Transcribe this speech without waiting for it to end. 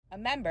a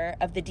member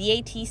of the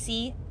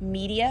DATC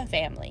media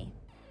family.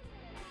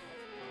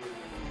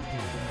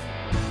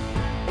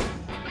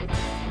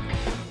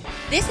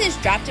 This is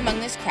Dropped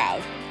Among This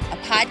Crowd, a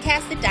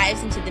podcast that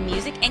dives into the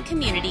music and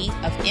community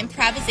of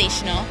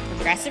improvisational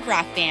progressive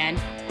rock band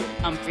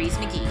Umphrey's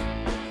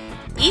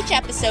McGee. Each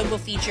episode will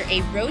feature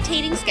a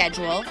rotating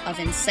schedule of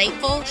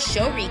insightful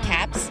show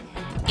recaps,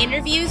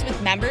 interviews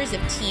with members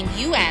of Team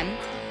UM,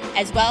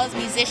 as well as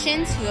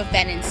musicians who have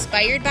been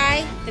inspired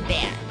by the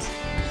band.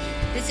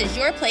 This is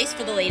your place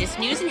for the latest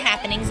news and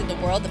happenings in the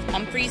world of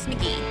Umphrey's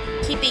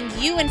McGee, keeping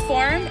you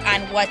informed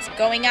on what's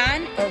going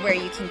on or where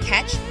you can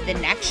catch the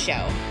next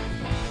show.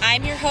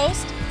 I'm your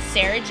host,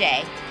 Sarah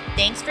J.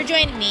 Thanks for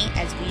joining me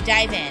as we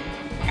dive in.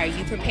 Are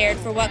you prepared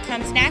for what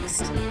comes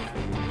next?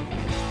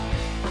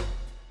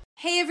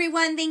 Hey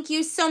everyone, thank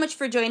you so much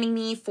for joining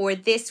me for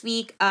this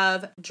week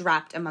of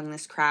Dropped Among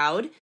This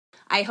Crowd.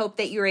 I hope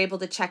that you were able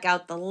to check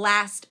out the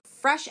last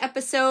fresh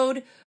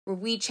episode where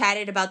we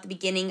chatted about the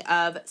beginning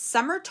of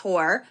Summer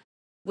Tour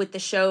with the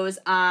shows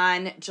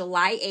on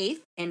July 8th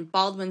in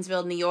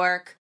Baldwinsville, New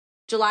York,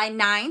 July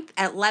 9th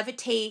at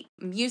Levitate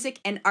Music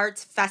and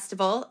Arts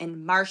Festival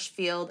in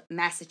Marshfield,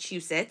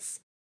 Massachusetts,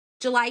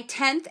 July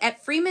 10th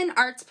at Freeman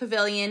Arts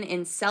Pavilion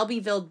in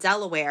Selbyville,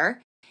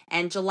 Delaware,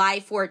 and July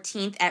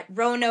 14th at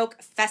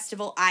Roanoke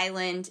Festival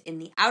Island in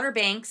the Outer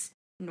Banks,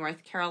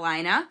 North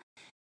Carolina.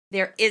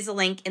 There is a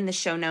link in the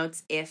show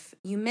notes if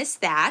you missed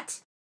that.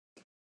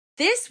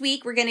 This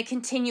week, we're going to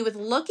continue with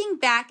looking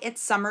back at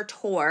Summer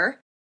Tour,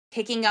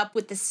 picking up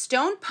with the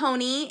Stone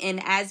Pony in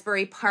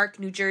Asbury Park,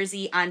 New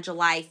Jersey on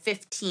July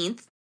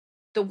 15th,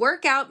 the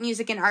Workout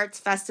Music and Arts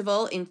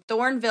Festival in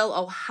Thornville,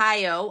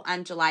 Ohio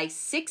on July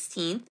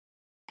 16th,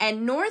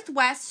 and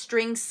Northwest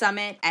String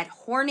Summit at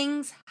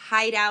Hornings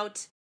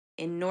Hideout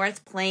in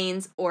North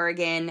Plains,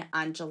 Oregon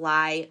on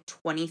July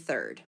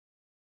 23rd.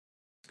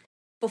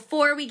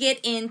 Before we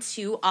get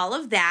into all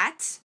of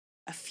that,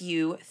 a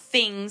few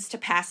things to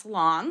pass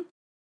along.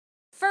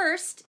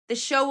 First, the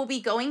show will be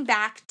going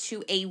back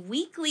to a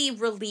weekly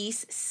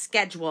release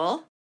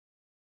schedule.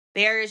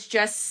 There is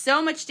just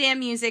so much damn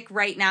music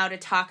right now to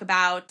talk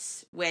about,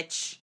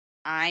 which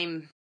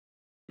I'm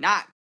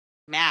not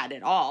mad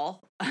at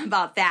all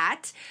about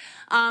that.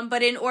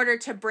 But in order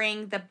to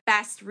bring the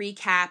best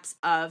recaps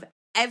of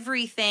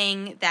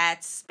everything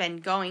that's been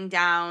going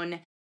down,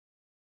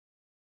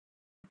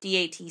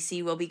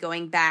 DATC will be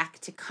going back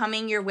to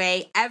coming your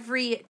way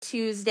every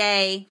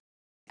Tuesday.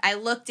 I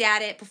looked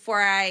at it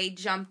before I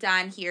jumped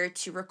on here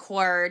to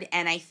record,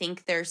 and I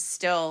think there's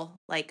still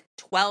like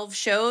 12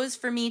 shows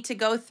for me to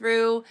go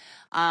through.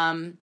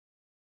 And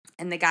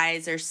the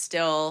guys are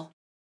still,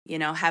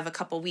 have a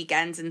couple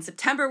weekends in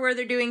September where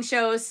they're doing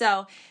shows.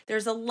 So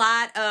there's a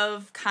lot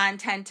of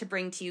content to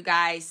bring to you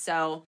guys.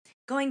 So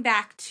going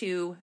back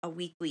to a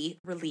weekly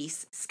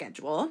release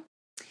schedule.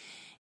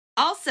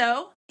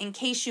 Also, in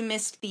case you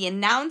missed the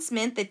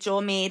announcement that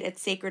Joel made at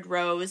Sacred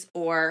Rose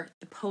or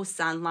the posts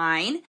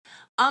online,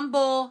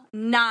 Humble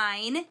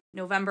 9,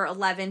 November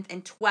 11th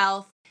and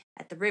 12th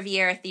at the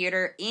Riviera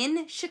Theater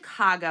in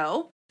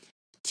Chicago.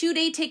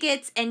 2-day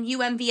tickets and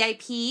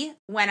UMVIP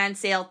went on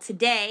sale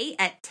today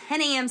at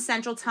 10 a.m.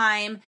 Central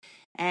Time,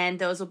 and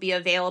those will be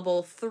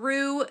available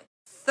through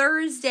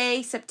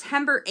Thursday,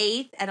 September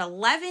 8th at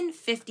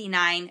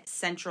 11:59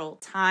 Central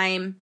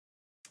Time.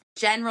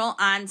 General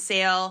on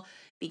sale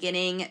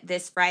beginning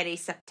this Friday,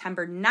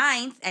 September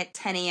 9th at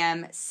 10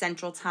 a.m.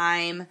 Central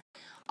Time.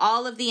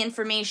 All of the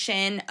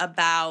information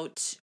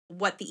about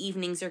what the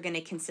evenings are going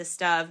to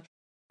consist of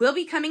will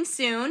be coming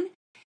soon,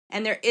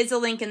 and there is a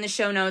link in the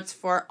show notes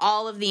for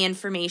all of the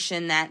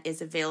information that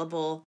is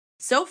available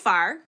so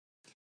far.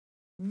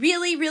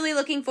 Really, really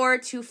looking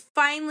forward to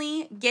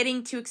finally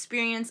getting to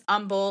experience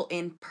Humble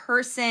in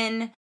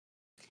person.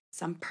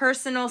 Some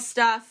personal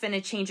stuff and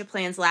a change of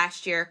plans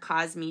last year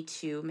caused me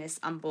to miss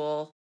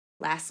Humble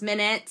last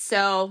minute.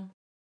 So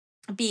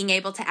being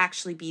able to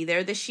actually be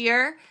there this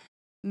year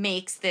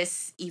makes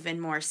this even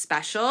more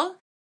special.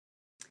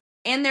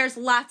 And there's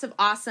lots of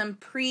awesome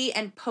pre-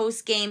 and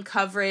post-game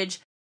coverage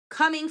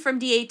coming from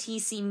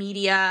DATC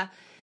Media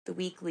the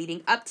week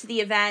leading up to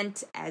the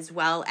event, as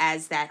well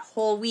as that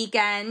whole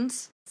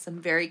weekend. Some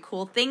very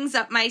cool things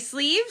up my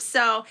sleeve,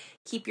 so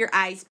keep your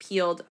eyes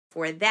peeled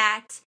for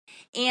that.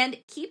 And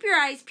keep your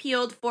eyes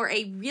peeled for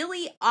a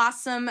really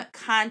awesome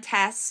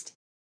contest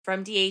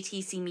from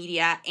DATC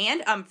Media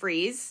and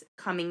Umphrey's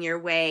coming your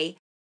way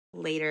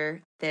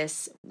later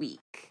this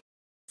week.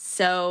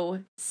 So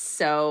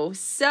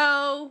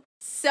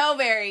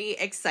very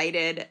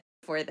excited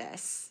for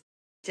this.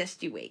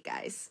 Just you wait,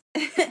 guys.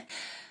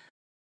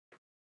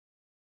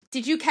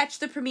 Did you catch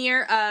the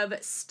premiere of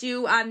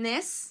Stew on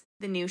This,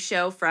 the new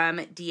show from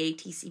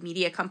DATC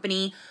Media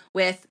Company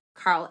with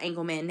Carl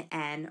Engelman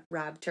and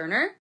Rob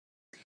Turner?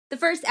 The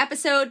first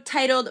episode,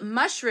 titled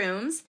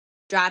Mushrooms,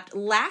 dropped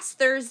last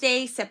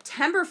Thursday,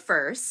 September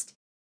 1st.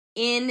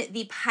 In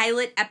the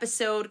pilot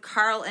episode,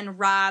 Carl and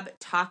Rob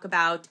talk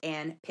about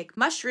and pick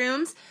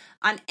mushrooms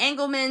on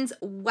Engelman's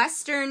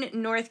Western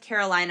North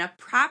Carolina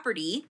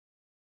property.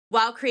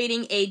 while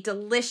creating a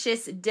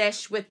delicious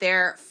dish with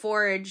their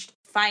foraged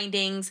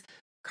findings.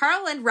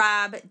 Carl and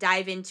Rob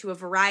dive into a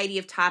variety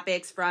of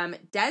topics from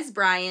Des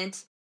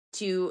Bryant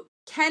to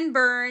Ken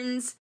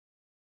Burns,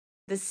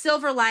 the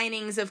silver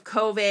linings of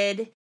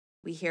COVID.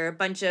 We hear a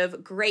bunch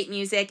of great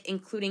music,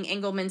 including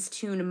Engelman's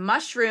tune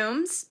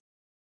Mushrooms,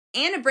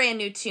 and a brand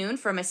new tune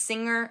from a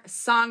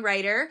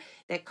singer-songwriter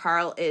that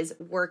Carl is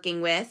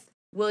working with,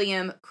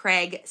 William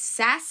Craig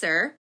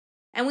Sasser.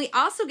 And we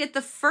also get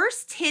the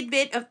first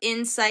tidbit of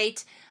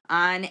insight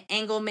on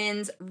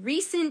Engelman's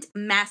recent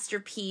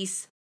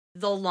masterpiece,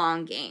 The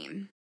Long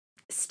Game.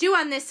 Stew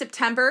on This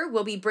September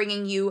will be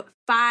bringing you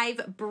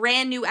 5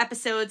 brand new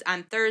episodes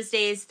on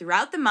Thursdays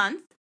throughout the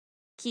month.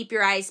 Keep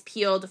your eyes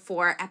peeled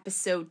for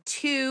episode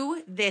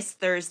 2 this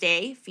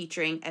Thursday,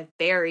 featuring a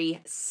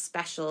very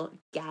special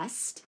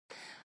guest.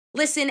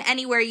 Listen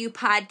anywhere you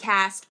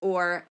podcast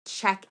or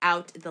check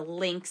out the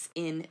links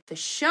in the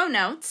show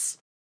notes.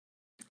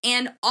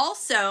 And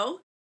also,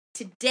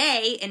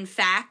 today, in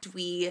fact,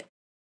 we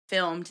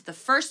filmed the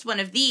first one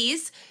of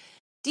these.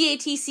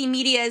 DATC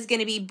Media is going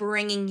to be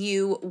bringing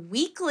you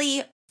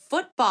weekly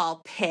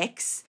football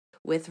picks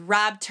with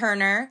Rob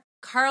Turner,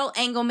 Carl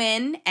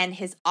Engelman, and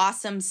his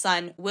awesome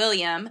son,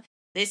 William.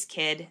 This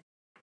kid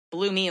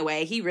blew me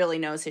away. He really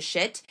knows his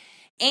shit.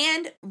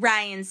 And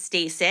Ryan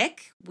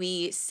Stasek.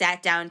 We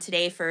sat down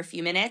today for a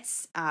few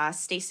minutes.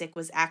 Stasek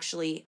was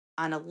actually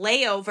on a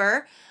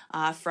layover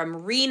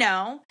from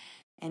Reno,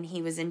 and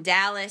he was in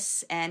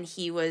Dallas, and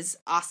he was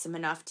awesome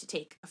enough to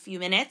take a few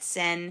minutes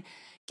and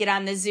get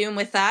on the Zoom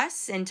with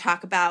us and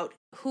talk about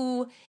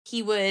who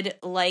he would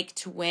like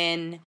to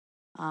win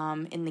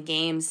in the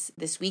games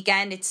this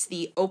weekend. It's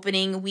the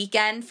opening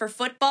weekend for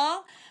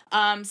football.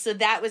 So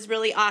that was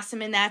really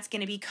awesome, and that's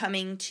going to be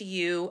coming to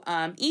you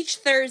each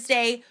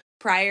Thursday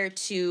prior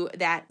to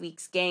that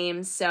week's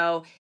game.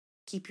 So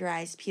keep your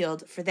eyes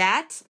peeled for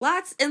that.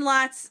 Lots and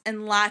lots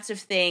and lots of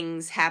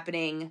things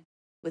happening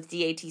with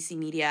DATC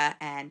Media,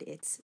 and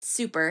it's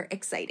super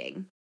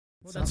exciting.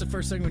 Well, that's the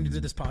first thing when you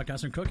did this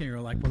podcast on cooking. You were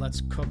like, well,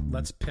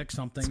 let's pick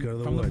something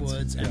from the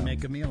woods and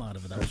make a meal out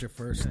of it. That was your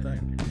first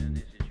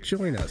thing.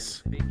 Join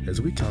us as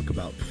we talk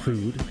about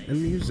food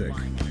and music.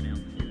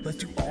 Let's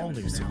do all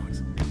new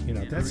songs. You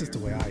know, that's just the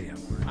way I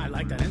am. I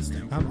like that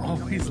instinct. I'm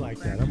always like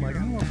that. I'm like, I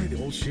don't want to play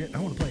the old shit. I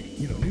want to play,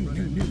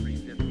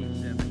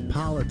 new.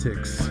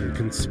 Politics and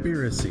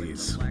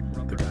conspiracies.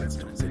 The guys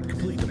don't. They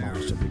completely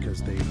demolished it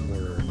because they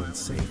were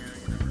unsafe.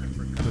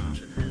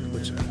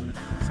 Which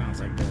sounds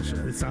like bullshit.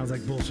 It sounds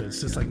like bullshit.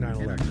 It's just like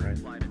 9/11,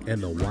 right?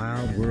 And the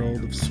wild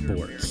world of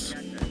sports.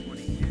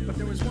 But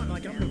there was one,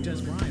 like, I'm a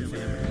Des Bryant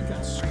fan, but he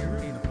got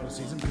screwed in the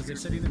postseason because they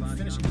said he didn't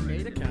finish. He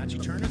made a catch, he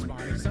turned his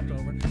body, stepped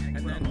over,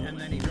 and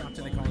then he dropped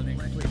it. They called it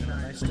incomplete. And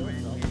I still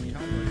felt the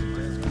Cowboys and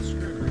Des got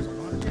screwed. There was a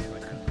lot of games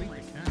like complete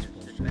the catch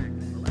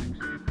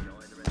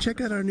bullshit.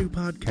 Check out our new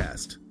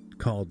podcast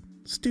called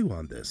Stew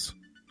on This.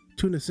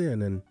 Tune us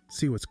in and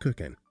see what's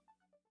cooking.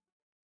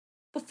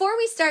 Before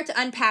we start to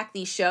unpack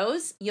these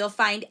shows, you'll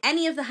find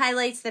any of the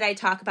highlights that I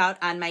talk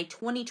about on my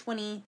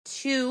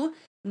 2022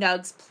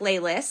 Nugs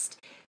playlist.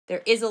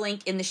 There is a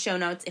link in the show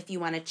notes if you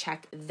want to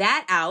check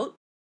that out.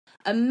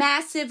 A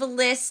massive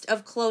list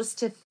of close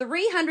to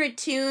 300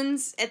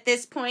 tunes at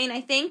this point, I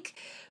think,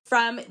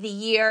 from the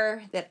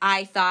year that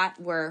I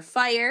thought were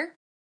fire.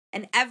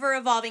 An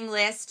ever-evolving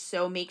list,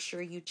 so make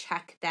sure you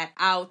check that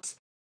out.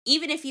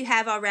 Even if you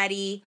have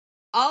already,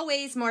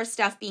 always more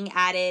stuff being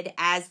added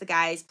as the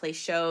guys play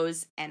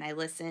shows and I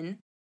listen.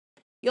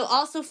 You'll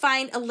also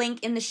find a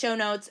link in the show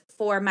notes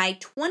for my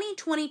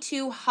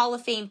 2022 Hall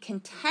of Fame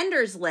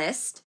contenders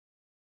list.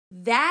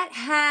 That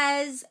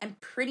has, I'm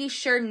pretty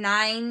sure,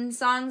 9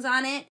 songs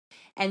on it,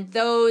 and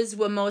those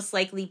will most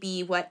likely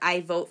be what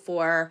I vote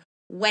for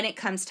when it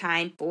comes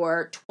time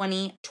for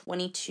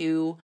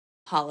 2022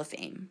 Hall of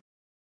Fame.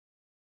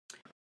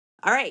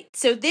 All right,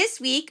 so this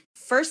week,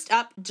 first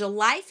up,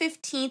 July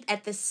 15th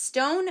at the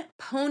Stone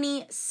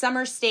Pony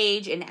Summer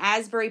Stage in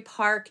Asbury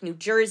Park, New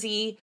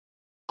Jersey.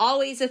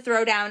 Always a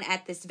throwdown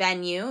at this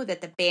venue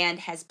that the band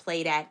has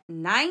played at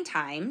 9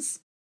 times.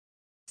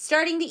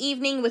 Starting the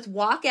evening with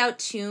walkout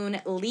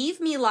tune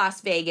Leave Me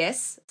Las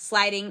Vegas,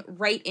 sliding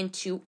right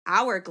into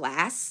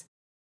Hourglass,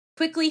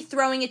 quickly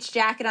throwing its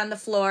jacket on the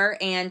floor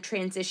and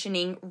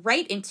transitioning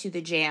right into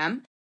the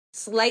jam,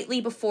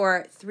 slightly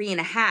before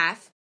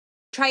 3.5,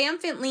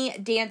 triumphantly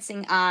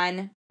dancing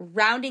on,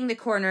 rounding the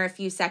corner a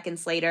few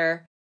seconds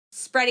later,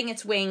 spreading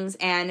its wings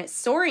and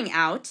soaring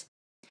out,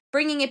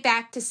 bringing it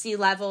back to sea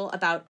level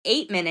about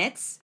 8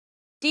 minutes,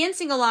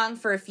 dancing along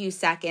for a few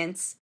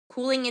seconds,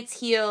 cooling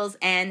its heels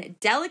and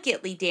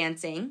delicately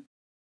dancing,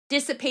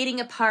 dissipating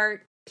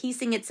apart,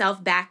 piecing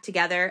itself back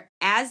together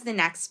as the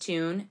next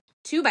tune,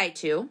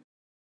 2x2.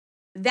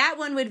 That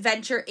one would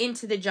venture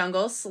into the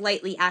jungle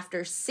slightly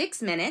after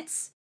 6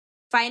 minutes,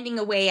 finding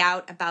a way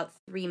out about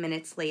 3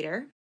 minutes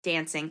later,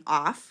 dancing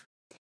off,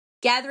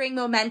 gathering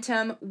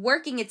momentum,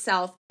 working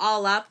itself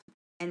all up,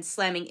 and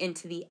slamming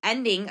into the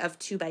ending of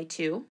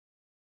 2x2.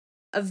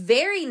 A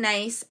very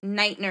nice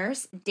Night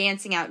Nurse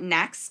dancing out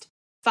next,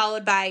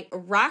 followed by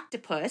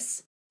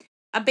Rocktopus,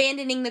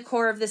 abandoning the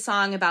core of the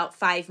song about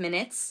 5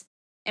 minutes,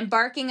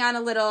 embarking on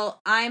a little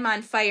I'm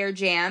on Fire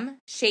jam,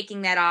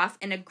 shaking that off,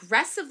 and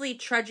aggressively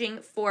trudging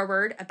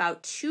forward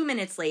about 2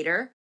 minutes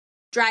later,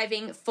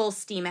 driving full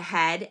steam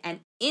ahead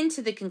and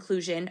into the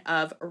conclusion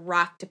of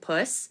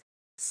Rocktopus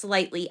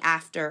slightly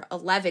after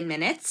 11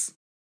 minutes.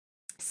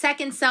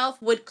 Second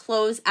Self would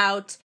close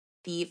out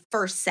the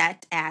first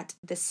set at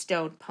the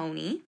Stone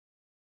Pony.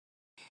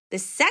 The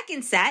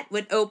second set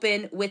would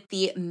open with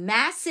the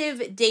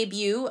massive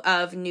debut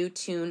of new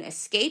tune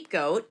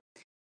Scapegoat,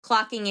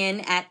 clocking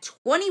in at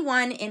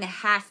 21 and a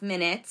half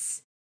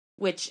minutes,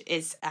 which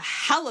is a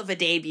hell of a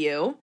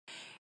debut,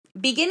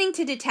 beginning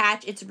to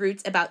detach its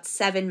roots about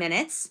 7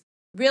 minutes,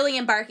 really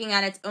embarking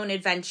on its own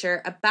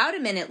adventure about a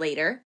minute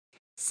later,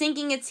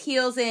 sinking its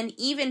heels in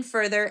even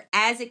further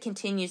as it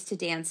continues to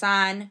dance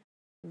on,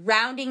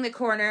 rounding the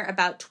corner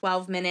about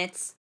 12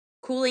 minutes,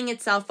 cooling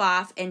itself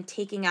off and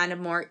taking on a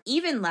more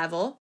even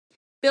level,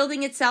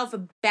 building itself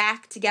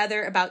back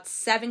together about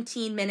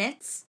 17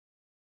 minutes,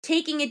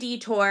 taking a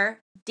detour,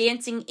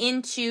 dancing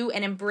into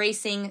and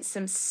embracing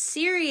some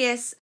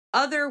serious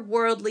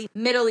otherworldly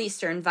Middle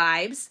Eastern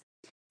vibes,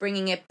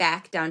 bringing it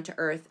back down to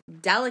earth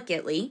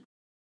delicately,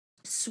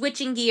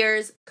 switching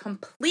gears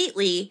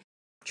completely,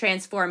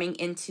 transforming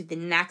into the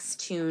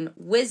next tune,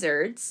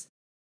 Wizards.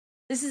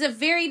 This is a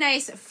very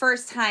nice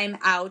first time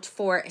out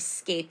for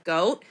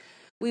Scapegoat.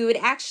 We would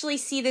actually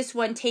see this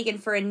one taken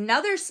for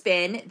another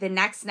spin the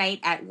next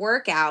night at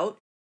Workout,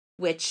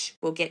 which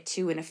we'll get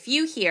to in a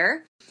few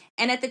here.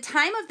 And at the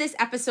time of this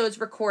episode's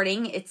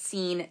recording, it's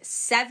seen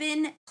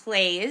 7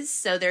 plays,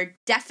 so they're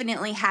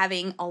definitely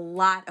having a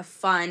lot of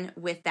fun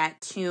with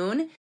that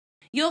tune.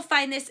 You'll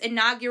find this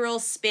inaugural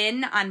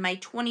spin on my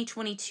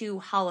 2022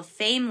 Hall of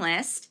Fame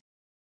list.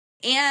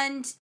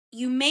 And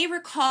you may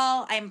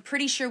recall, I'm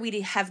pretty sure we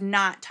have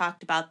not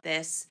talked about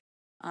this.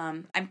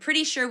 I'm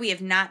pretty sure we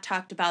have not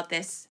talked about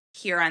this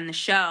here on the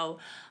show.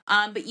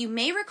 But you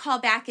may recall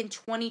back in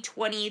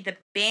 2020, the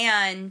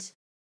band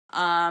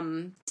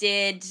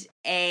did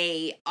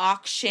a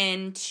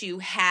auction to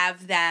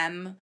have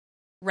them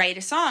write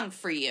a song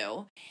for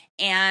you.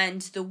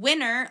 And the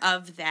winner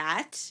of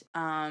that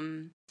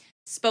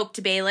spoke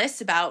to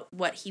Bayless about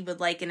what he would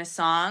like in a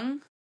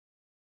song.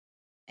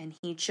 And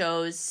he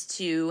chose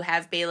to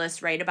have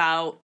Bayless write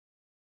about,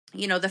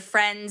 the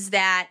friends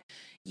that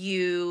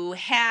you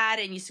had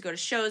and used to go to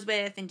shows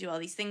with and do all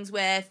these things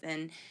with.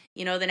 And,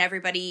 then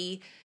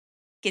everybody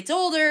gets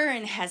older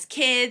and has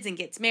kids and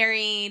gets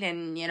married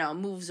and,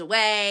 moves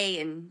away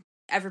and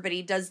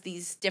everybody does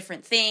these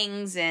different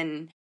things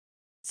and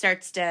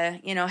starts to,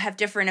 have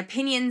different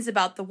opinions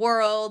about the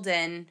world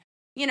and,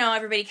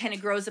 everybody kind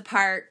of grows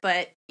apart,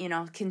 but,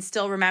 can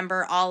still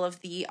remember all of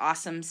the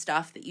awesome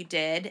stuff that you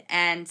did.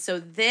 And so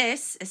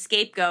this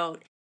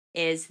Scapegoat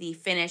is the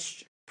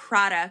finished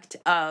product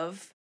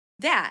of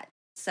that.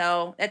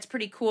 So that's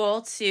pretty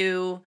cool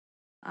to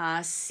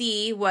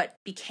see what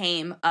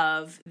became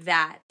of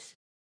that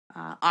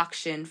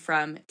auction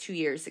from 2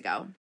 years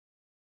ago.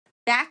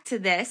 Back to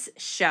this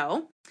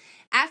show.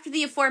 After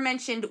the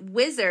aforementioned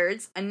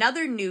Wizards,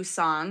 another new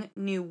song,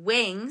 New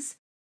Wings,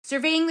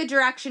 surveying the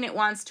direction it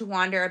wants to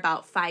wander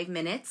about 5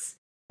 minutes,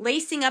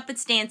 lacing up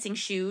its dancing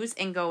shoes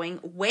and going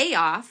way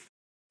off,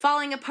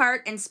 falling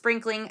apart and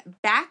sprinkling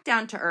back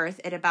down to earth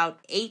at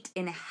about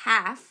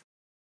 8.5,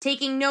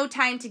 taking no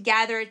time to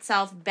gather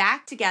itself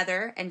back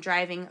together and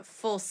driving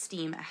full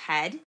steam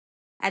ahead.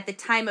 At the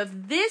time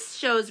of this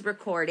show's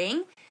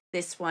recording,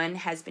 this one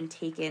has been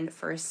taken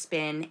for a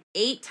spin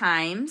 8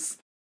 times.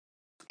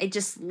 I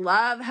just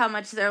love how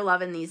much they're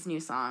loving these new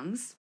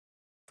songs.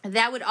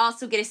 That would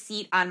also get a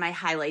seat on my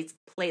highlights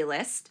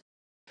playlist.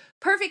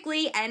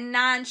 Perfectly and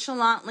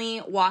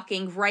nonchalantly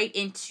walking right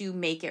into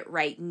Make It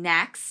Right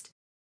next.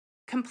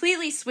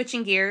 Completely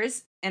switching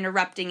gears and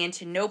erupting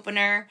into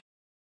Nopener.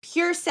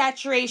 Pure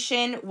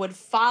Saturation would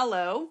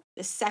follow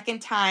the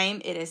second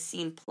time it is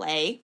seen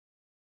play.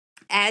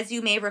 As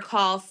you may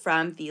recall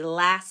from the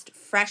last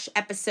Fresh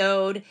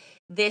episode,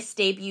 this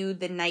debuted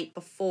the night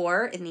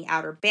before in the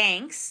Outer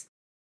Banks.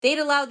 They'd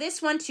allow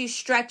this one to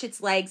stretch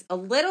its legs a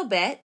little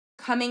bit,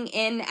 coming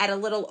in at a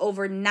little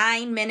over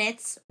 9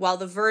 minutes, while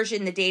the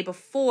version the day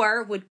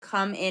before would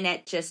come in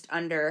at just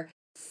under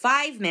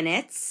 5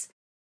 minutes.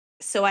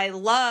 So I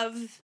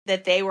love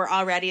that they were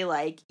already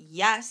like,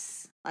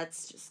 yes,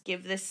 let's just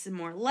give this some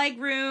more leg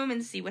room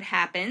and see what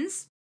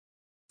happens.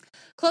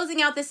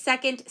 Closing out the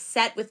second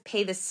set with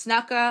Pay the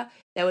Snuka,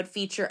 that would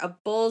feature a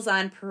Bulls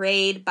on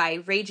Parade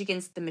by Rage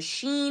Against the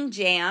Machine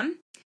jam.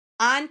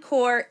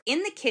 Encore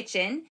in the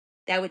Kitchen,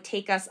 that would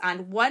take us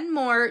on one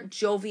more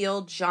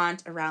jovial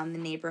jaunt around the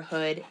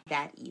neighborhood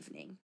that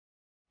evening.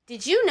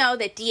 Did you know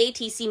that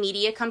DATC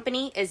Media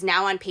Company is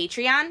now on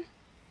Patreon?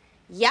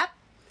 Yep,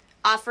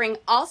 offering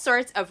all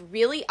sorts of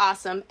really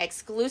awesome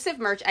exclusive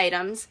merch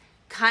items,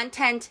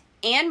 content,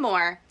 and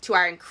more to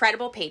our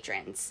incredible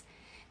patrons.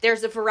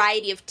 There's a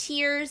variety of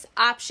tiers,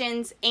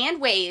 options,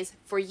 and ways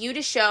for you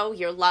to show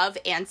your love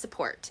and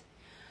support.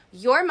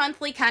 Your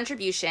monthly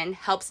contribution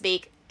helps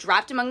make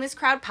Dropped Among This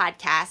Crowd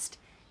podcast,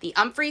 The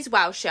Umphreys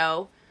Wow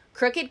Show,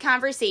 Crooked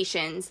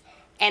Conversations,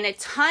 and a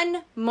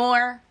ton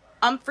more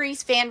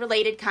Umphreys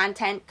fan-related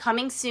content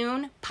coming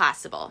soon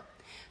possible.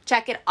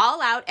 Check it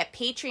all out at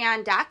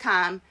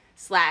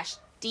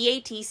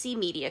patreon.com/DATC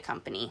Media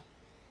Company.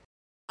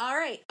 All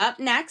right, up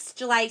next,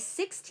 July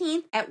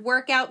 16th at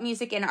Workout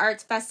Music and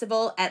Arts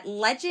Festival at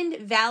Legend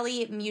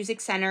Valley Music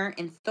Center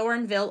in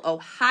Thornville,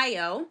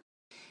 Ohio.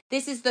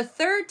 This is the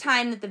third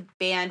time that the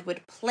band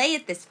would play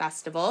at this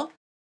festival.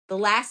 The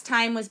last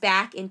time was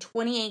back in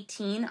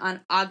 2018 on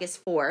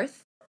August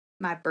 4th,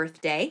 my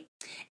birthday.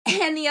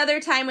 And the other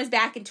time was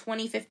back in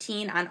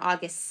 2015 on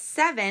August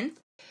 7th.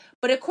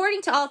 But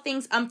according to All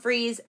Things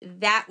Umphreys,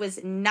 that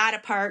was not a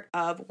part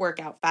of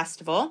Workout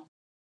Festival.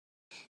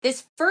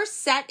 This first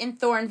set in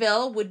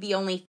Thornville would be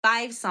only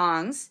 5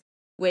 songs,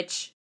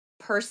 which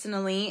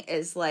personally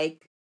is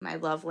like my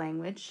love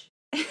language.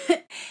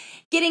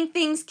 Getting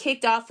things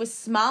kicked off with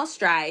small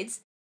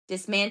strides,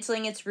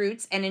 dismantling its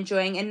roots, and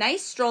enjoying a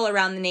nice stroll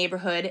around the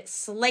neighborhood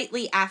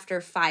slightly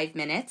after 5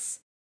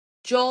 minutes.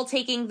 Joel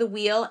taking the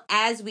wheel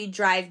as we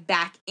drive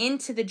back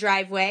into the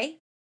driveway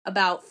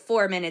about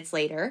 4 minutes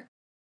later.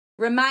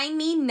 Remind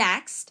Me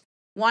next,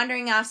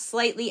 wandering off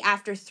slightly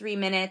after 3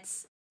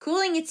 minutes,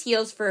 cooling its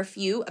heels for a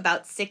few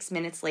about 6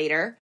 minutes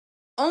later,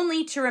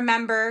 only to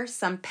remember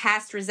some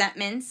past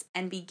resentments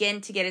and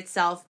begin to get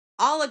itself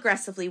all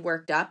aggressively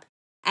worked up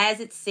as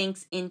it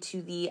sinks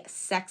into the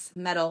sex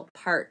metal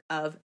part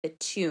of the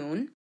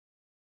tune.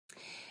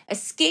 A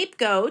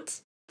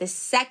Scapegoat, the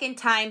second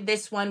time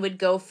this one would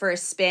go for a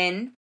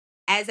spin.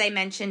 As I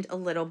mentioned a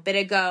little bit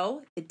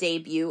ago, the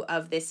debut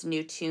of this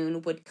new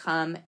tune would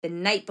come the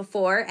night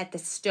before at the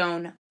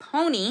Stone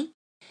Pony.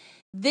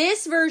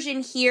 This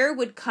version here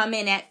would come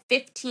in at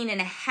 15 and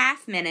a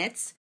half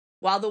minutes,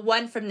 while the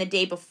one from the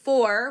day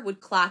before would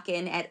clock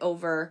in at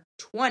over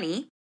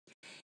 20.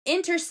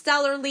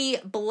 Interstellarly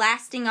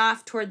blasting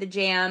off toward the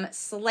jam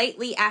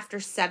slightly after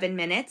 7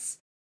 minutes,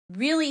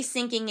 really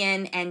sinking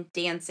in and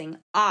dancing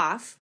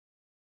off.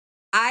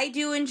 I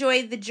do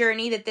enjoy the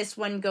journey that this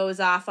one goes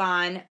off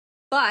on,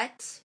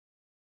 but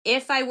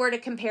if I were to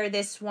compare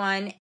this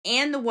one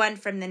and the one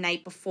from the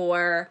night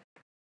before,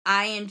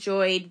 I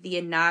enjoyed the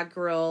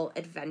inaugural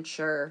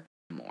adventure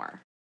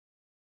more.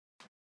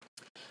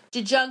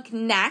 Jajunk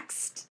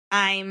next.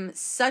 I'm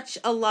such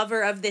a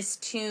lover of this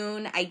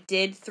tune. I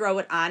did throw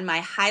it on my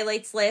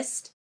highlights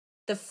list.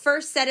 The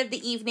first set of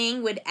the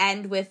evening would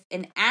end with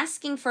an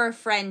Asking for a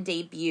Friend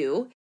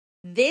debut.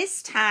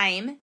 This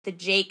time, the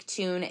Jake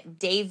tune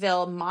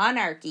Dayville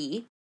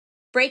Monarchy,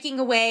 breaking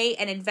away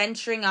and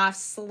adventuring off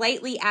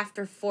slightly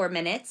after 4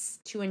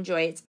 minutes to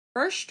enjoy its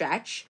first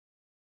stretch,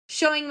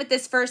 showing with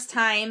this first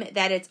time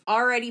that it's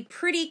already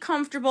pretty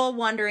comfortable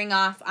wandering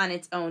off on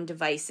its own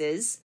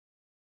devices.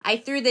 I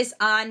threw this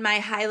on my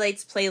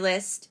highlights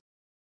playlist.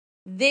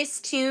 This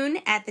tune,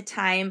 at the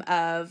time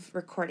of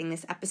recording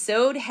this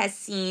episode, has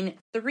seen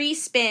 3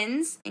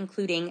 spins,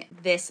 including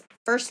this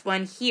first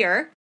one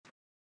here.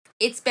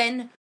 It's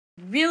been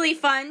really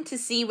fun to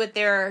see what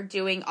they're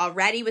doing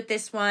already with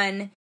this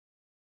one.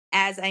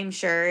 As I'm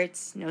sure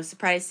it's no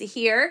surprise to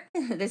hear,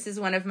 this is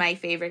one of my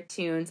favorite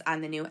tunes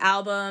on the new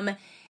album,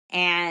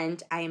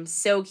 and I am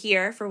so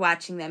here for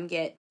watching them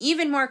get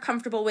even more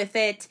comfortable with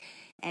it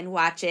and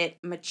watch it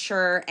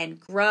mature and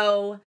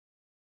grow.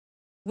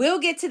 We'll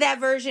get to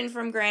that version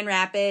from Grand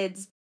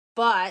Rapids,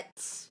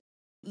 but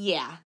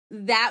yeah,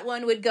 that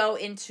one would go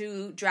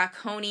into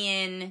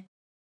Draconian.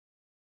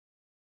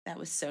 That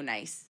was so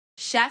nice.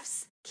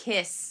 Chef's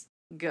Kiss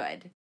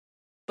good.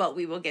 But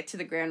we will get to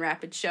the Grand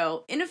Rapids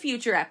show in a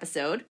future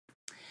episode.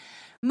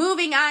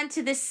 Moving on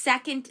to the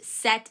second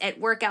set at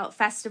Workout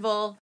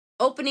Festival,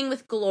 opening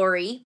with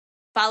Glory,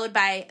 followed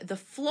by The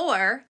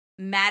Floor,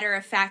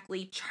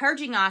 matter-of-factly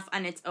charging off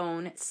on its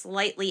own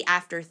slightly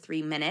after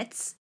 3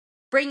 minutes,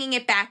 bringing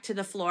it back to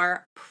the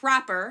floor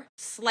proper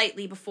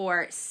slightly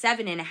before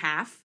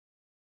 7.5.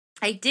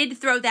 I did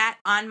throw that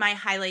on my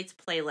highlights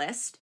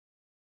playlist.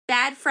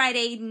 Bad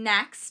Friday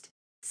next,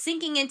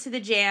 sinking into the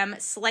jam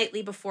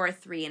slightly before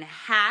 3.5,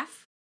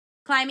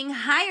 climbing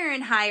higher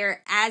and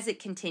higher as it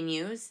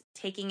continues,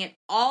 taking it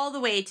all the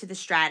way to the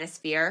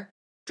stratosphere,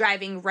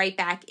 driving right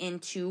back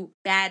into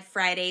Bad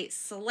Friday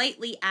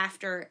slightly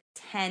after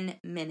 10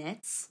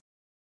 minutes.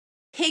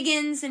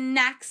 Higgins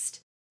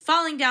next,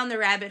 falling down the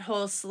rabbit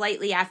hole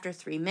slightly after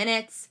 3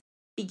 minutes,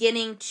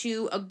 beginning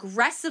to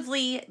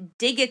aggressively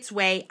dig its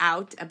way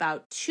out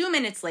about 2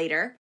 minutes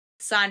later,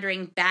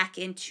 sauntering back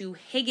into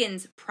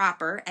Higgins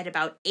proper at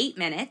about 8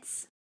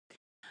 minutes.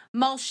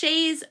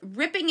 Mulchay's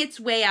ripping its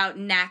way out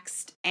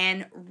next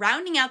and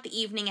rounding out the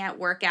evening at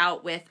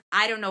Workout with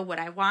I Don't Know What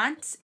I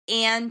Want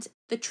and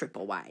the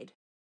Triple Wide.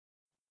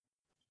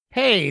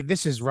 Hey,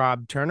 this is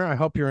Rob Turner. I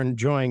hope you're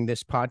enjoying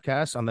this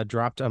podcast on the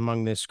Dropped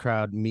Among This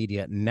Crowd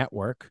Media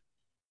Network.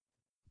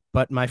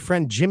 But my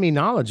friend Jimmy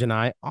Knowledge and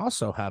I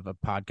also have a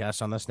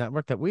podcast on this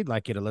network that we'd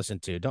like you to listen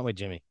to. Don't we,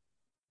 Jimmy?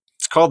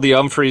 It's called the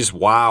Umphreys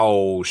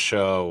Wow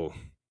Show.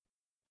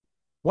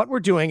 What we're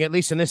doing, at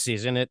least in this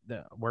season,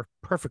 we're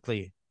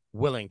perfectly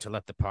willing to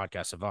let the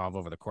podcast evolve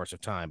over the course of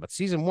time. But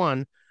season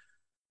 1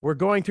 We're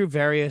going through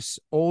various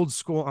old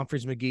school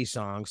Umphrey's McGee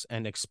songs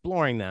and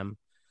exploring them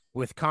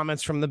with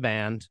comments from the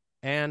band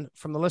and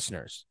from the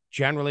listeners.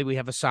 Generally, we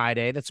have a side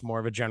A that's more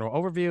of a general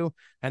overview,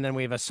 and then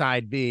we have a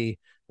side B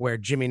where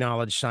Jimmy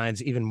Knowledge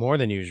shines even more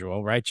than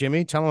usual, right,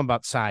 Jimmy? Tell them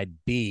about side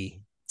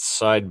B.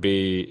 Side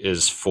B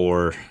is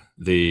for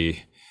the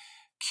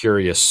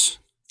curious,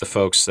 the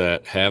folks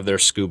that have their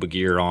scuba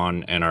gear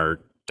on and are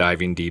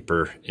diving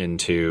deeper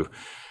into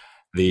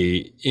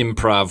the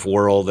improv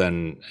world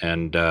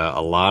and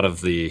a lot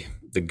of the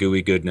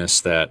gooey goodness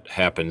that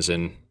happens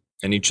in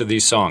each of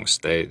these songs.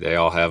 They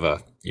all have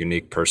a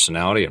unique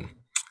personality, and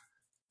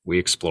we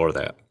explore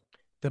that.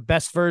 The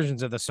best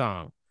versions of the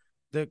song,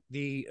 the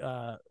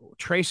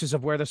traces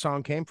of where the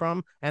song came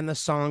from, and the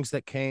songs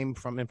that came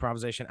from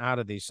improvisation out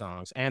of these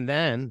songs. And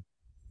then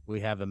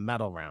we have a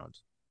medal round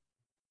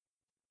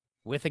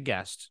with a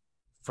guest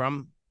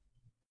from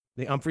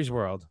the Umphrey's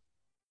world.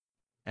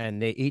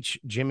 And they each,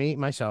 Jimmy,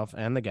 myself,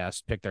 and the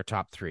guest, pick their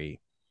top 3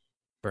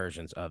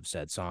 versions of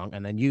said song.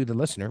 And then you, the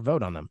listener,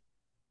 vote on them.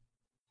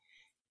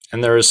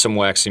 And there is some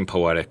waxing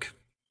poetic.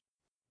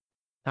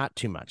 Not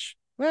too much.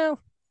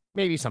 Well,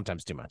 maybe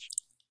sometimes too much.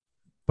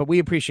 But we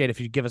appreciate if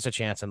you give us a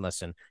chance and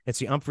listen. It's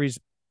the Umphrey's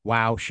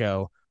Wow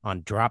Show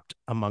on Dropped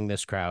Among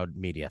This Crowd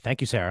Media.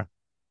 Thank you, Sarah.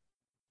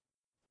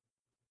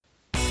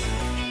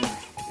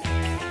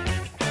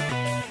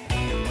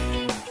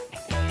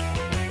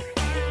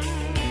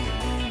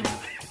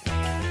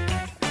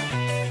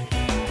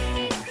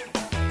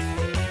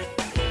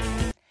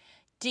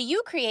 Do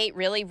you create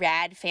really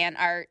rad fan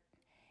art?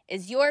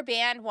 Is your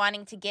band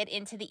wanting to get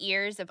into the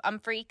ears of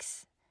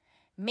Umphreaks?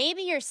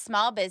 Maybe your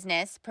small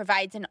business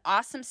provides an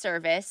awesome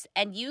service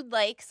and you'd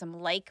like some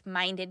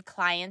like-minded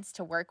clients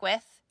to work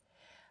with?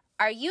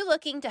 Are you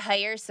looking to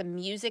hire some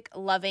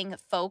music-loving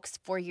folks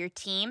for your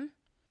team?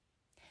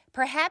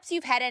 Perhaps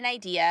you've had an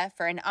idea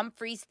for an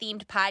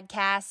Umphreys-themed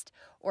podcast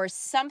or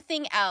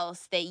something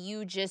else that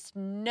you just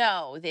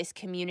know this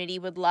community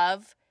would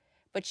love,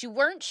 but you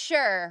weren't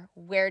sure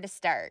where to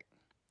start.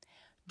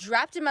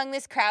 Dropped Among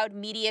This Crowd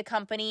Media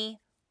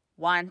Company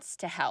wants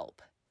to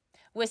help.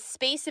 With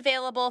space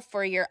available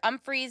for your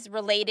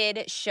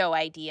Umphreys-related show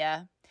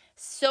idea,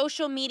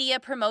 social media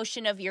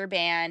promotion of your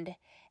band,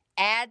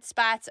 ad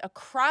spots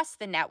across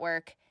the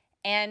network,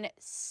 and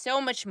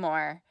so much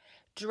more,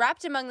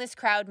 Dropped Among This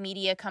Crowd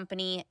Media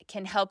Company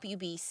can help you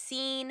be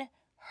seen,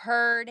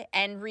 heard,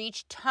 and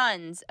reach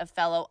tons of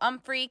fellow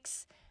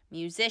Umphreaks,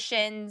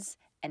 musicians,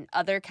 and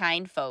other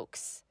kind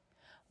folks.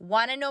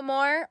 Want to know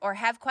more or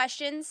have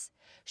questions?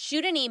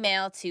 Shoot an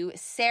email to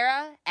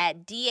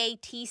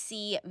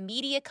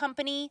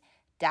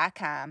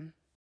sarah@datcmediacompany.com.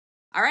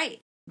 All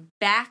right,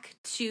 back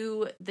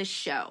to the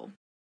show.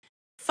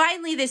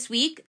 Finally this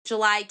week,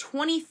 July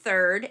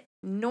 23rd,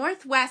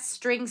 Northwest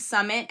String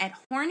Summit at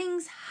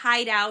Horning's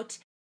Hideout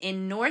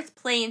in North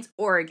Plains,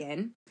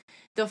 Oregon.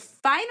 The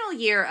final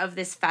year of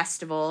this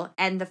festival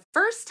and the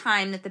first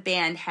time that the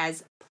band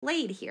has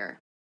played here.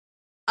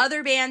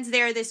 Other bands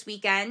there this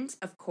weekend,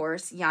 of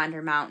course,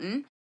 Yonder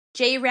Mountain,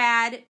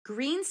 J-Rad,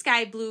 Green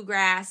Sky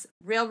Bluegrass,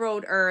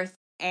 Railroad Earth,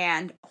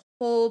 and a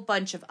whole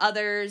bunch of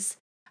others.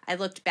 I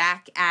looked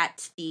back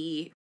at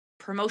the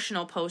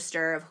promotional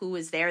poster of who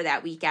was there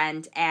that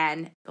weekend,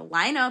 and the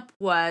lineup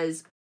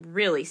was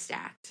really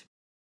stacked.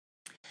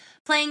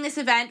 Playing this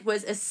event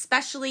was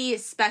especially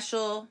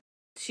special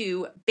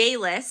to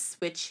Bayless,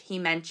 which he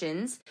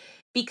mentions,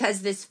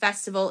 because this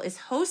festival is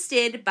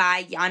hosted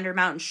by Yonder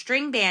Mountain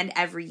String Band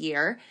every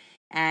year,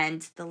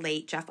 and the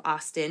late Jeff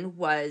Austin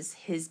was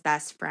his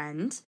best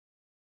friend.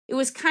 It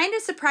was kind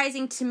of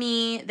surprising to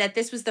me that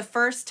this was the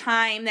first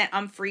time that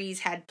Umphrey's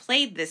had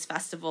played this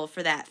festival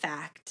for that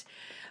fact.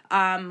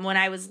 When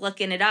I was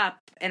looking it up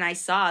and I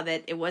saw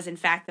that it was in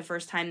fact the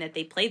first time that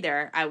they played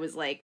there, I was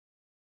like,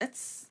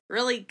 that's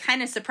really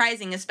kind of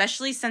surprising,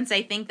 especially since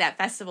I think that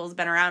festival's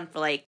been around for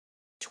like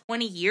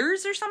 20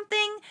 years or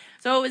something.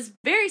 So it was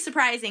very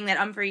surprising that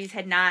Umphrey's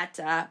had not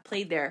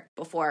played there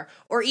before,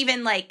 or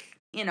even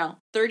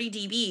 30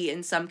 dB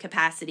in some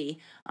capacity.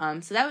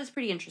 So that was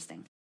pretty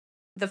interesting.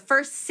 The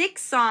first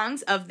 6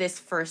 songs of this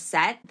first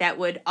set that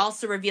would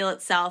also reveal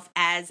itself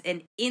as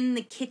an In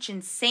the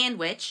Kitchen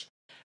sandwich,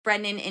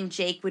 Brendan and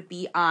Jake would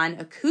be on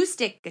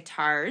acoustic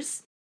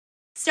guitars.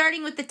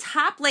 Starting with the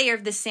top layer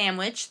of the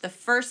sandwich, the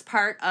first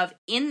part of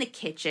In the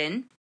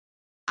Kitchen.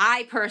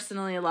 I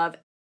personally love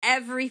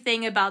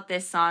everything about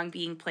this song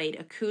being played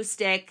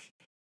acoustic.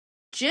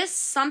 Just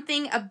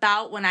something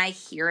about when I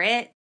hear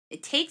it,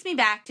 it takes me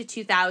back to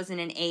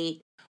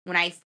 2008 when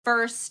I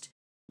first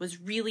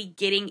was really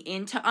getting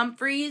into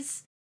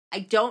Umphrey's. I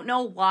don't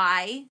know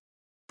why.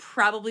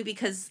 Probably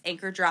because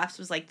Anchor Drops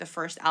was like the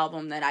first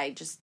album that I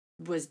just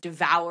was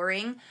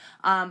devouring.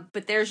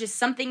 But there's just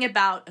something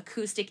about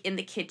acoustic In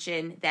the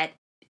Kitchen that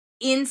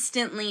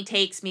instantly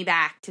takes me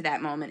back to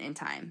that moment in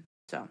time.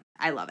 So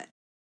I love it.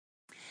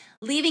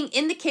 Leaving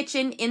In the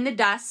Kitchen in the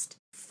dust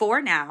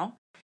for now.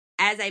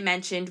 As I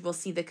mentioned, we'll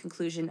see the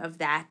conclusion of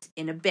that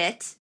in a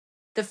bit.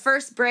 The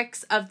first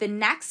bricks of the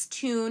next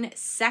tune,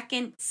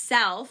 Second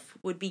Self,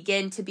 would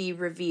begin to be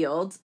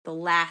revealed. The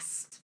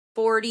last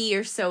 40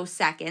 or so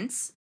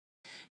seconds.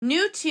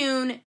 New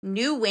tune,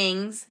 new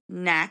wings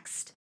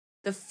next.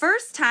 The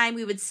first time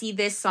we would see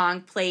this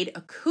song played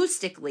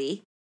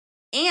acoustically,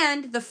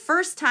 and the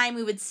first time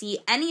we would see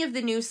any of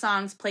the new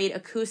songs played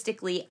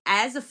acoustically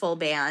as a full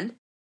band.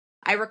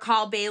 I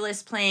recall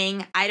Bayless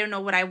playing I Don't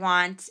Know What I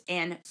Want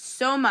and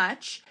So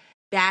Much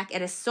back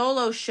at a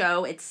solo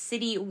show at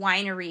City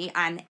Winery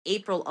on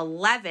April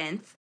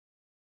 11th,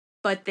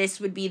 but this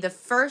would be the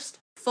first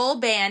full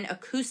band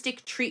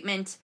acoustic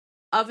treatment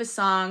of a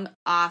song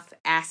off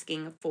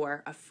Asking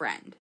for a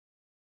Friend.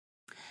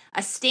 A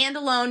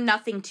standalone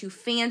Nothing Too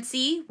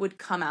Fancy would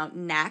come out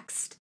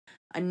next.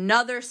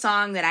 Another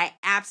song that I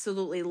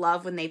absolutely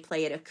love when they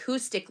play it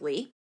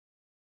acoustically.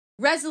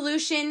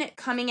 Resolution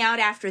coming out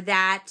after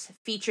that,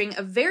 featuring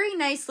a very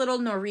nice little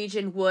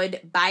Norwegian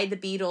Wood by the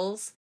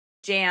Beatles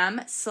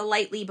jam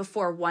slightly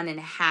before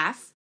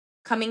 1.5.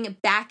 Coming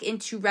back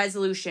into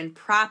Resolution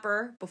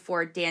proper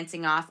before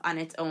dancing off on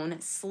its own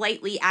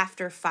slightly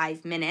after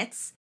 5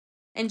 minutes.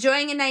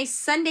 Enjoying a nice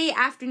Sunday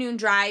afternoon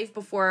drive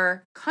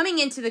before coming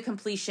into the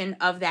completion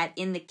of that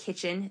In the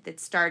Kitchen that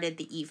started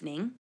the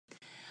evening.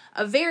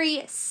 A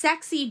very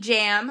sexy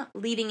jam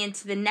leading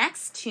into the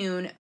next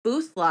tune,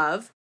 Booth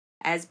Love,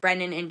 as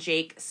Brendan and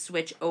Jake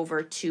switch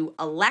over to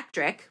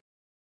electric.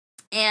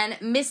 And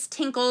Miss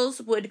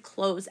Tinkles would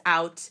close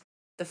out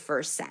the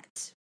first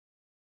set.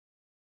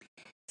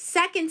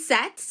 Second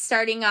set,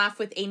 starting off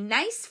with a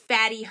nice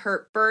fatty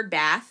Hurt Bird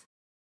Bath,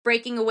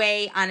 breaking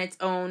away on its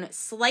own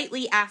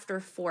slightly after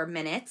 4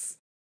 minutes,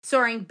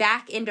 soaring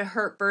back into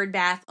Hurt Bird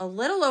Bath a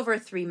little over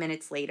 3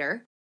 minutes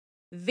later.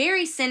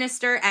 Very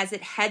sinister as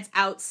it heads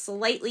out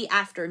slightly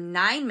after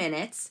 9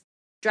 minutes,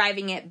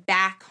 driving it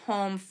back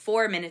home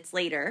 4 minutes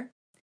later.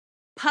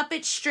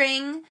 Puppet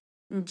String,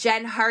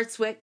 Jen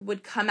Hartswick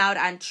would come out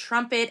on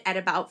trumpet at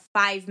about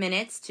 5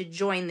 minutes to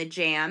join the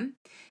jam.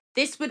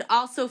 This would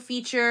also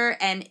feature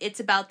an It's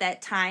About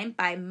That Time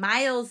by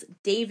Miles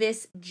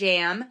Davis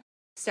jam,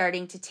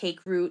 starting to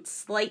take root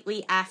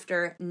slightly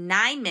after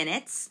 9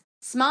 minutes.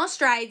 Small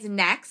Strides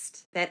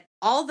next, that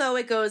although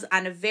it goes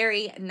on a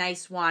very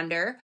nice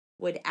wander,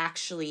 would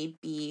actually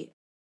be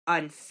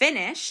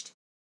unfinished.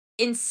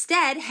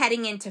 Instead,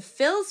 heading into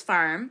Phil's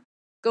Farm,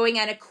 going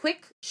on a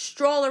quick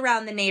stroll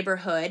around the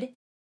neighborhood.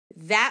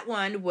 That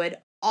one would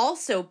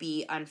also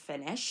be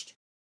unfinished.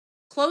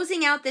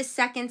 Closing out this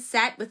second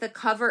set with a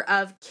cover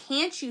of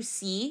Can't You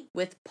See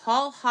with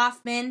Paul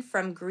Hoffman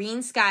from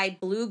Green Sky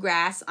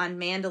Bluegrass on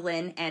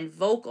mandolin and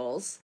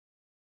vocals.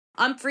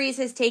 Humphreys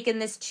has taken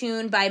this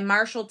tune by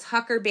Marshall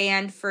Tucker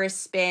Band for a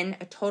spin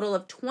a total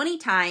of 20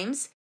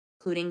 times,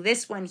 including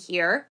this one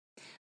here.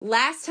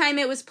 Last time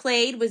it was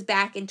played was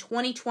back in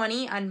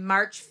 2020 on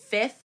March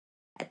 5th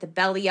at the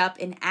Belly Up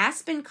in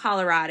Aspen,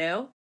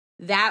 Colorado.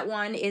 That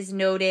one is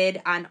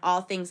noted on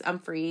All Things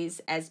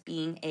Humphreys as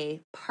being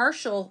a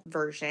partial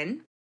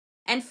version.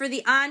 And for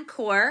the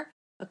encore,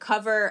 a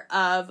cover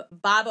of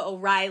Baba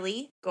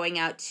O'Reilly going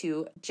out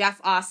to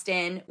Jeff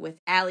Austin with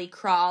Allie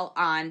Crawl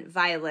on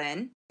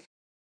violin.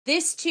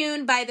 This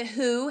tune by The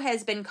Who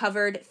has been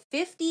covered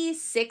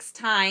 56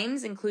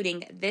 times,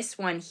 including this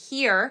one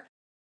here.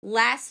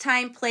 Last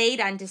time played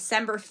on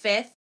December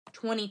 5th,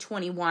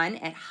 2021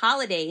 at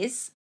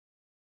Holidays.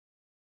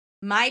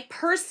 My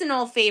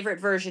personal favorite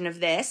version of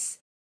this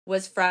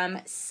was from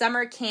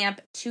Summer Camp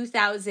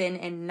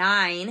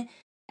 2009.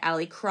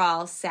 Allie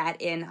Crawl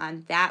sat in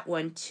on that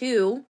one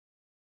too.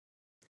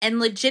 And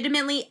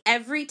legitimately,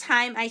 every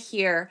time I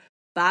hear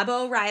Baba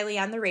O'Reilly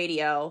on the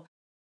radio,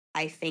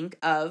 I think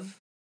of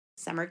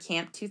Summer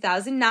Camp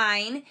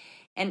 2009.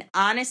 And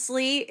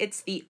honestly,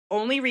 it's the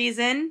only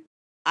reason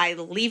I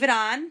leave it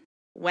on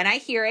when I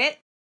hear it.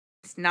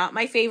 It's not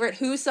my favorite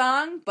Who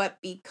song, but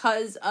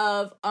because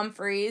of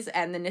Humphreys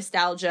and the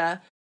nostalgia,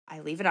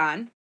 I leave it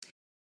on.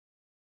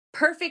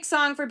 Perfect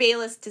song for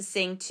Bayless to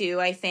sing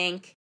to, I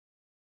think.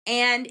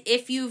 And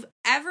if you've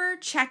ever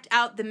checked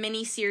out the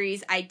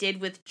mini-series I did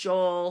with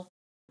Joel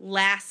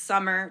last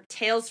summer,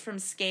 Tales from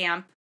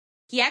Scamp,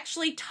 he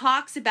actually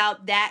talks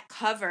about that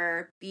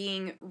cover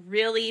being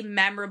really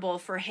memorable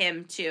for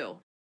him too.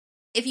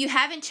 If you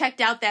haven't checked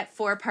out that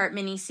 4-part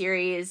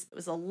mini-series, it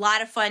was a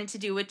lot of fun to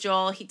do with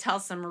Joel. He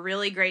tells some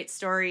really great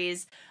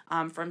stories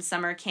from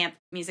Summer Camp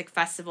Music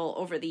Festival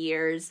over the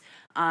years.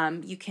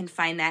 You can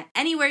find that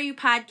anywhere you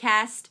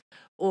podcast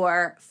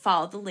or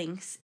follow the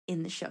links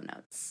in the show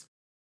notes.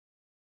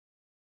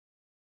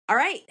 All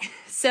right,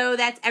 so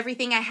that's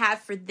everything I have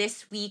for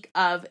this week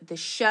of the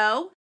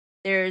show.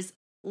 There's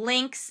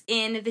links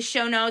in the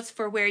show notes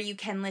for where you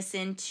can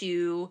listen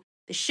to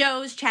the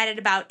shows chatted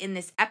about in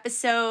this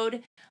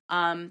episode.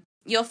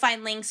 You'll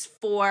find links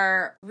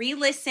for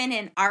re-listen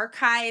and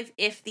archive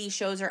if these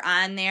shows are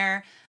on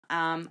there.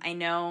 I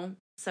know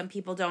some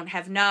people don't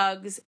have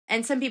nugs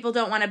and some people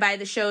don't want to buy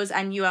the shows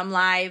on UM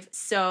Live,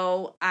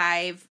 so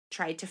I've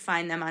tried to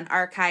find them on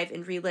archive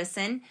and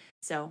re-listen.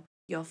 So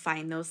you'll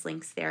find those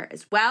links there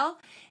as well.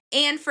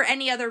 And for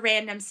any other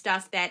random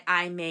stuff that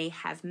I may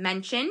have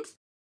mentioned.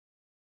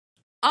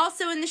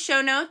 Also in the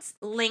show notes,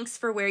 links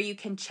for where you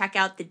can check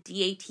out the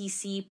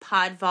DATC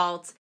Pod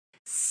Vault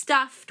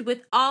stuffed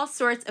with all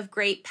sorts of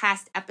great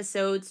past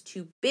episodes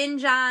to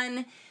binge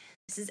on.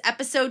 This is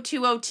episode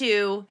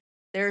 202.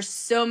 There's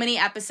so many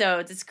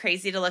episodes. It's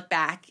crazy to look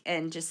back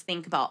and just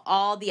think about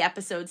all the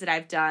episodes that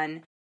I've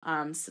done.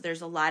 So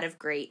there's a lot of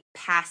great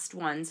past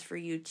ones for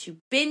you to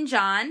binge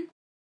on.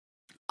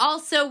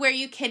 Also, where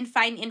you can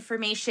find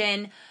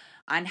information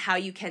on how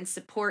you can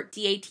support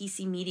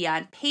DATC Media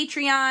on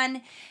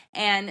Patreon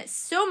and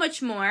so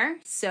much more.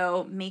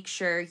 So make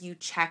sure you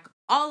check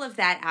all of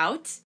that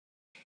out.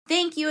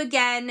 Thank you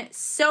again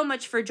so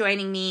much for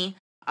joining me.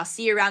 I'll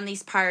see you around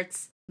these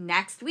parts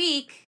next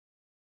week.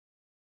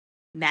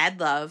 Mad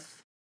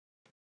love.